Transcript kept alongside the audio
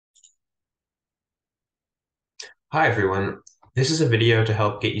Hi everyone. This is a video to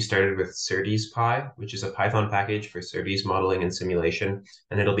help get you started with SerDesPy, which is a Python package for SerDes modeling and simulation,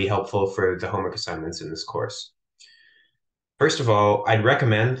 and it'll be helpful for the homework assignments in this course. First of all, I'd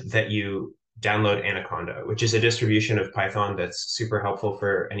recommend that you download Anaconda, which is a distribution of Python that's super helpful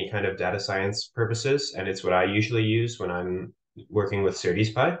for any kind of data science purposes, and it's what I usually use when I'm working with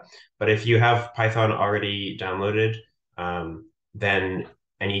SerDesPy. But if you have Python already downloaded, then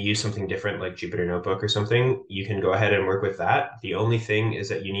and you use something different like Jupyter Notebook or something, you can go ahead and work with that. The only thing is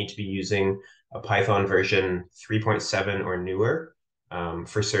that you need to be using a Python version 3.7 or newer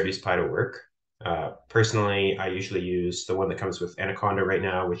for SerDesPy to work. Personally, I usually use the one that comes with Anaconda right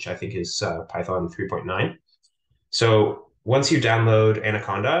now, which I think is Python 3.9. So once you download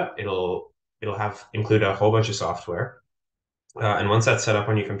Anaconda, it'll have include a whole bunch of software. And once that's set up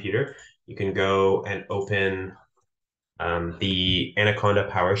on your computer, you can go and open the Anaconda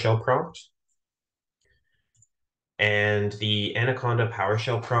PowerShell prompt. And the Anaconda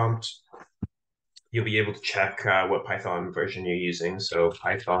PowerShell prompt, you'll be able to check what Python version you're using. So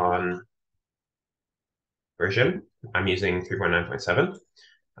Python version, I'm using 3.9.7.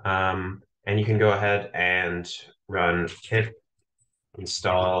 And you can go ahead and run pip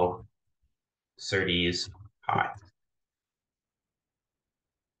install SerDesPy.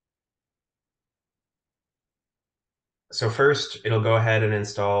 So first, it'll go ahead and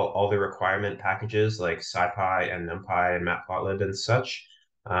install all the requirement packages like SciPy and NumPy and Matplotlib and such.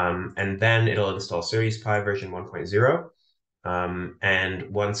 And then it'll install SerDesPy version 1.0.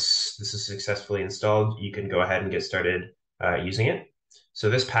 And once this is successfully installed, you can go ahead and get started using it. So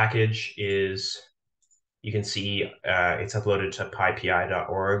this package is, you can see it's uploaded to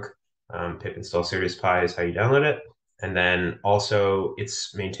pypi.org. Pip install SerDesPy is how you download it. And then also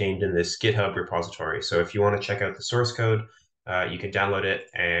it's maintained in this GitHub repository. So if you want to check out the source code, you can download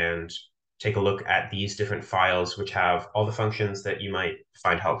it and take a look at these different files, which have all the functions that you might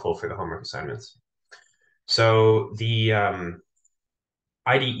find helpful for the homework assignments. So the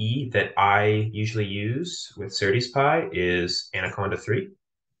IDE that I usually use with SerDesPy is Anaconda 3.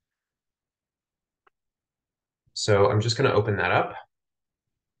 So I'm just going to open that up.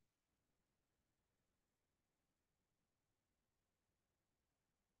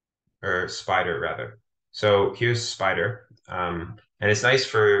 Or Spider rather. So here's Spider, and it's nice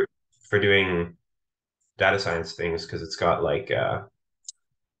for doing data science things because it's got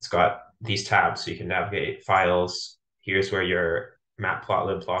these tabs so you can navigate files. Here's where your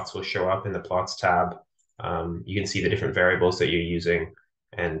matplotlib plots will show up in the plots tab. You can see the different variables that you're using,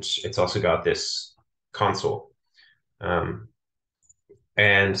 and it's also got this console. And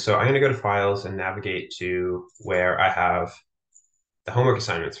so I'm going to go to files and navigate to where I have the homework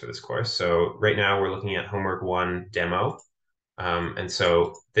assignments for this course. So right now we're looking at homework 1 demo. And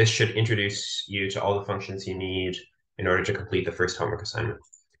so this should introduce you to all the functions you need in order to complete the first homework assignment.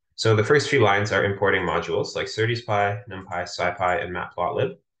 So the first few lines are importing modules like SerDesPy, NumPy, SciPy, and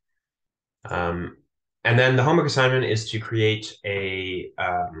Matplotlib. And then the homework assignment is to create a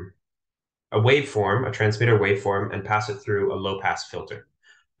waveform, a transmitter waveform, and pass it through a low-pass filter.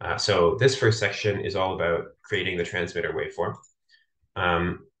 So this first section is all about creating the transmitter waveform.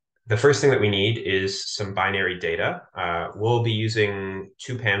 The first thing that we need is some binary data. We'll be using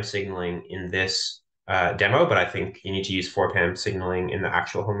 2PAM signaling in this demo, but I think you need to use 4PAM signaling in the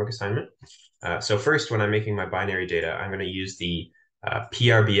actual homework assignment. So first, when I'm making my binary data, I'm going to use the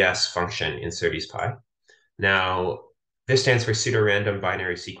PRBS function in SerDesPy. Now, this stands for pseudorandom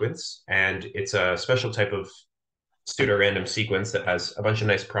binary sequence, and it's a special type of pseudorandom sequence that has a bunch of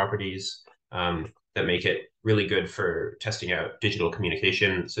nice properties that make it really good for testing out digital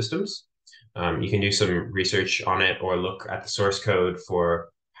communication systems. You can do some research on it or look at the source code for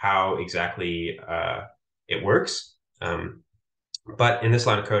how exactly it works. But in this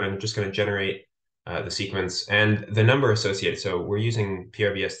line of code, I'm just going to generate the sequence and the number associated. So we're using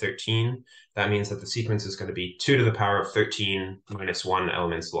PRBS 13. That means that the sequence is going to be 2 to the power of 13 minus 1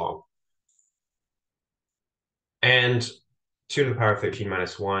 elements long. And 2 to the power of 13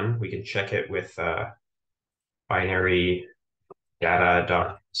 minus 1, we can check it with binary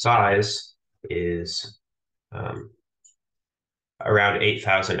data.size is around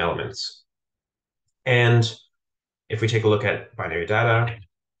 8,000 elements. And if we take a look at binary data,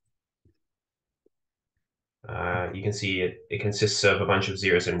 you can see it consists of a bunch of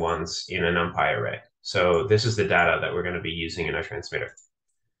zeros and ones in a NumPy array. So this is the data that we're going to be using in our transmitter.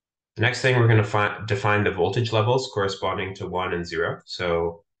 The next thing, we're going to define the voltage levels corresponding to 1 and 0.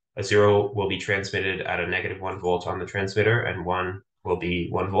 So a 0 will be transmitted at a -1 volt on the transmitter, and 1 will be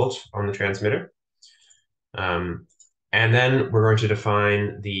 1 volt on the transmitter. And then we're going to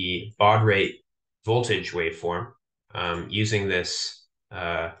define the baud rate voltage waveform using this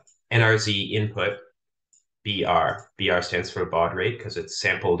NRZ input BR. BR stands for baud rate because it's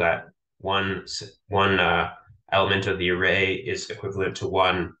sampled at one element of the array is equivalent to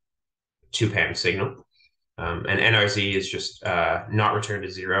one 2PAM signal. And NRZ is just not returned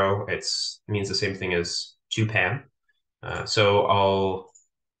to 0. It means the same thing as 2PAM. So I'll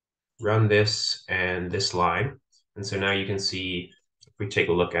run this and this line. And so now you can see, if we take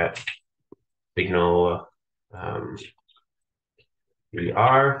a look at signal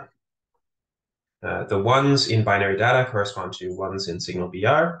BR, the ones in binary data correspond to ones in signal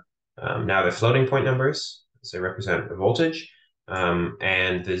BR. Now they're floating point numbers, so they represent a voltage.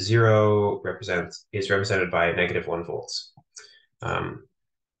 And the 0 is represented by -1 volts.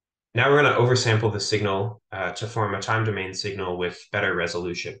 Now we're going to oversample the signal to form a time domain signal with better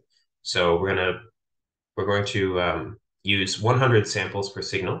resolution. So we're going to use 100 samples per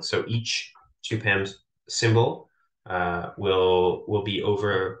signal. So each 2PAM symbol will be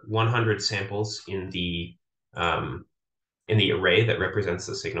over 100 samples in the array that represents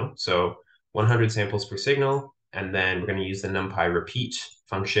the signal. So 100 samples per signal, and then we're going to use the NumPy repeat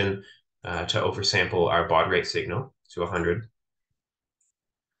function to oversample our baud rate signal to 100.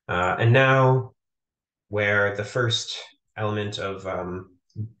 And now, where the first element of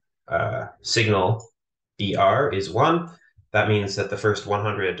signal BR is 1, that means that the first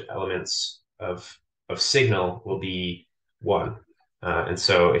 100 elements of signal will be 1. And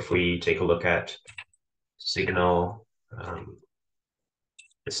so if we take a look at signal,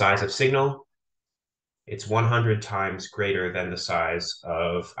 the size of signal, it's 100 times greater than the size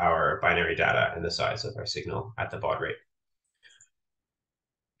of our binary data and the size of our signal at the baud rate.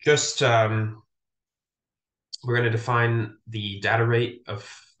 Just we're going to define the data rate of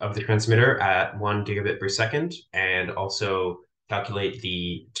the transmitter at 1 gigabit per second, and also calculate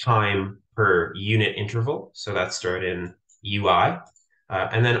the time per unit interval. So that's stored in UI.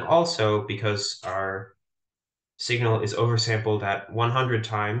 And then also, because our signal is oversampled at 100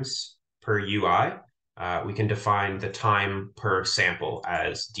 times per UI, we can define the time per sample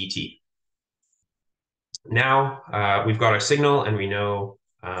as dt. Now we've got our signal, and we know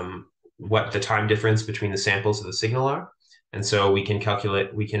what the time difference between the samples of the signal are. And so we can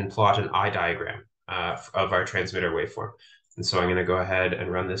plot an eye diagram of our transmitter waveform. And so I'm going to go ahead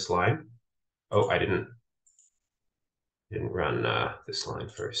and run this line. Oh, I didn't run this line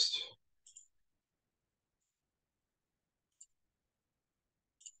first.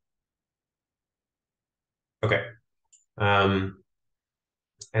 Okay. And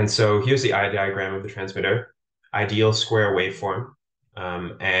so here's the eye diagram of the transmitter, ideal square waveform.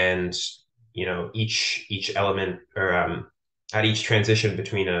 And each element, or at each transition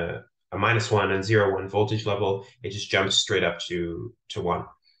between a -1 and 0, 1 voltage level, it just jumps straight up to 1.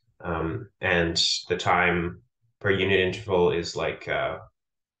 And the time per unit interval is like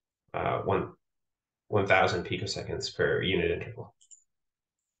 1,000 picoseconds per unit interval.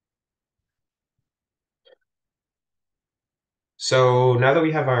 So now that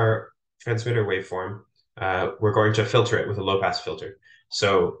we have our transmitter waveform, we're going to filter it with a low-pass filter.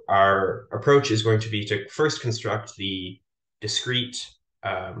 So our approach is going to be to first construct the discrete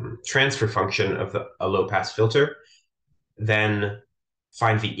transfer function of a low-pass filter, then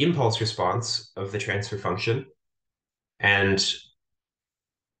find the impulse response of the transfer function, and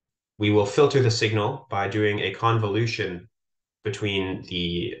we will filter the signal by doing a convolution between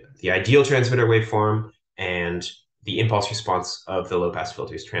the ideal transmitter waveform and the impulse response of the low-pass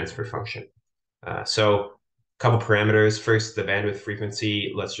filter's transfer function. So a couple parameters. First, the bandwidth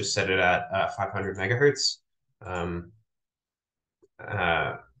frequency, let's just set it at 500 megahertz.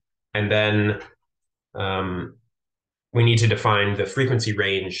 And then we need to define the frequency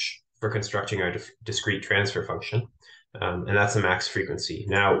range for constructing our discrete transfer function. And that's the max frequency.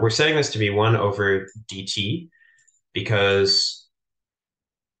 Now, we're setting this to be 1 over dt, because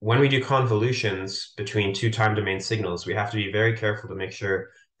when we do convolutions between two time domain signals, we have to be very careful to make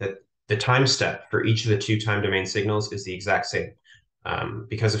sure that the time step for each of the two time domain signals is the exact same.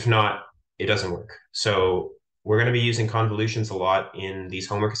 Because if not, it doesn't work. So we're going to be using convolutions a lot in these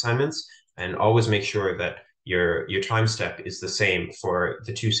homework assignments, and always make sure that your time step is the same for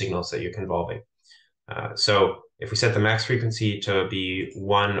the two signals that you're convolving. So if we set the max frequency to be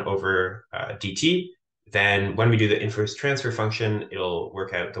 1 over dt, then when we do the inverse transfer function, it'll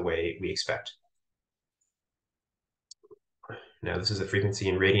work out the way we expect. Now, this is the frequency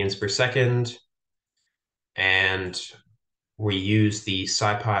in radians per second, and we use the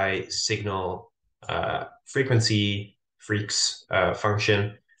SciPy signal frequency freaks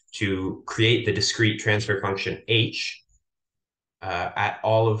function to create the discrete transfer function h, at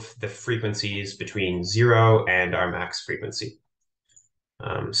all of the frequencies between 0 and our max frequency.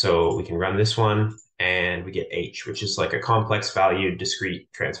 So we can run this one and we get h, which is like a complex valued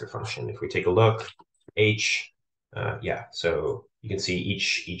discrete transfer function. If we take a look, h, yeah, so you can see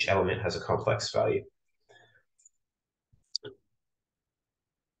each element has a complex value.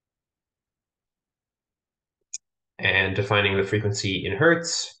 And defining the frequency in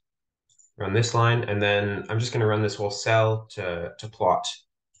hertz, run this line, and then I'm just going to run this whole cell to plot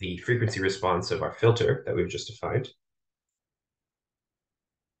the frequency response of our filter that we've just defined.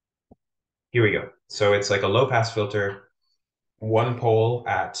 Here we go. So it's like a low-pass filter, one pole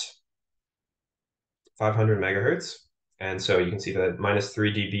at 500 megahertz. And so you can see that minus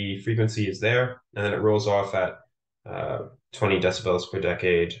 3 dB frequency is there, and then it rolls off at 20 decibels per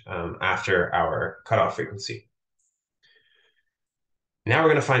decade after our cutoff frequency. Now we're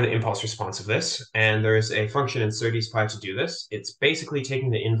going to find the impulse response of this, and there's a function in SerDesPy to do this. It's basically taking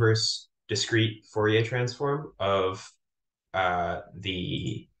the inverse discrete Fourier transform of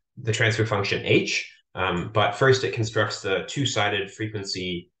the transfer function h, but first it constructs the two-sided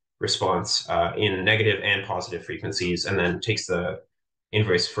frequency response in negative and positive frequencies, and then takes the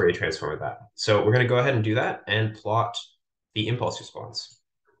inverse Fourier transform of that. So we're going to go ahead and do that and plot the impulse response.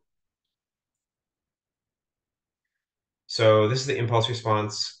 So this is the impulse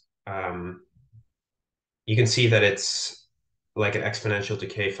response. You can see that it's like an exponential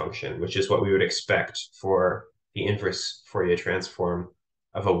decay function, which is what we would expect for the inverse Fourier transform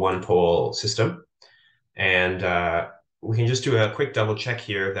of a one-pole system. And we can just do a quick double check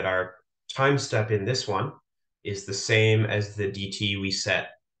here that our time step in this one is the same as the dt we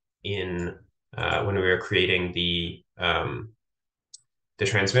set in when we were creating the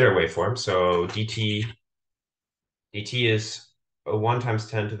transmitter waveform. So dt is 1 times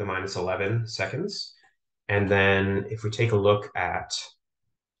 10 to the minus 11 seconds. And then if we take a look at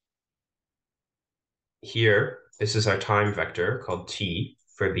here, this is our time vector called t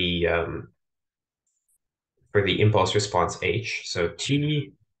for the impulse response h. So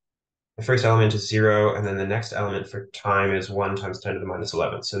t, the first element is 0, and then the next element for time is 1 times 10 to the minus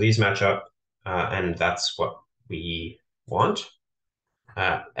 11. So these match up, and that's what we want.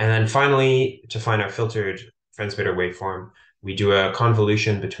 And then finally, to find our filtered transmitter waveform, we do a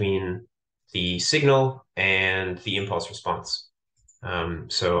convolution between the signal and the impulse response.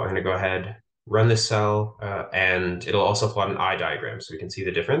 So I'm going to go ahead, run this cell, and it'll also plot an eye diagram so we can see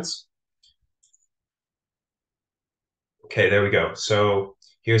the difference. Okay, there we go. So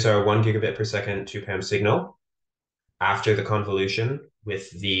here's our 1 gigabit per second 2PAM signal after the convolution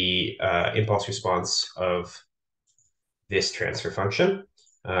with the impulse response of this transfer function.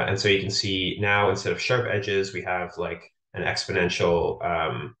 And so you can see now instead of sharp edges, we have like an exponential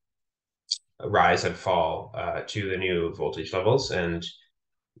rise and fall to the new voltage levels. And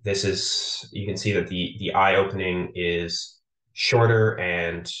this is, you can see that the eye opening is shorter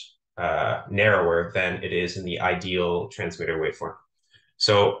and narrower than it is in the ideal transmitter waveform.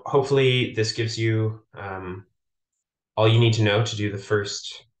 So hopefully this gives you all you need to know to do the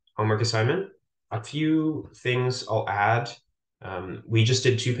first homework assignment. A few things I'll add. We just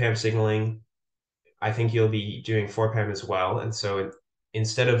did 2PAM signaling. I think you'll be doing 4PAM as well. And so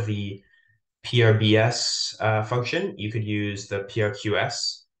instead of the PRBS function, you could use the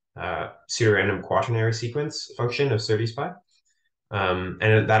PRQS pseudorandom quaternary sequence function of SerDesPy.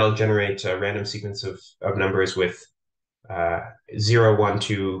 And that'll generate a random sequence of numbers with 0, 1,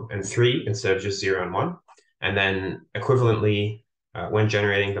 2, and 3 instead of just 0 and 1. And then equivalently, when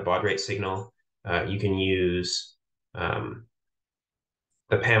generating the baud rate signal, you can use the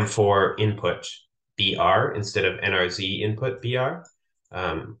PAM4 input BR instead of NRZ input BR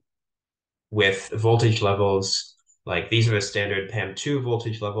with voltage levels. Like these are the standard PAM2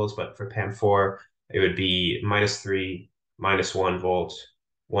 voltage levels, but for PAM4, it would be -3, -1 volt,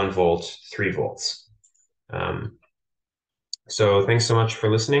 1 volt, 3 volts. So thanks so much for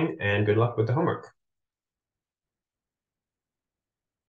listening and good luck with the homework.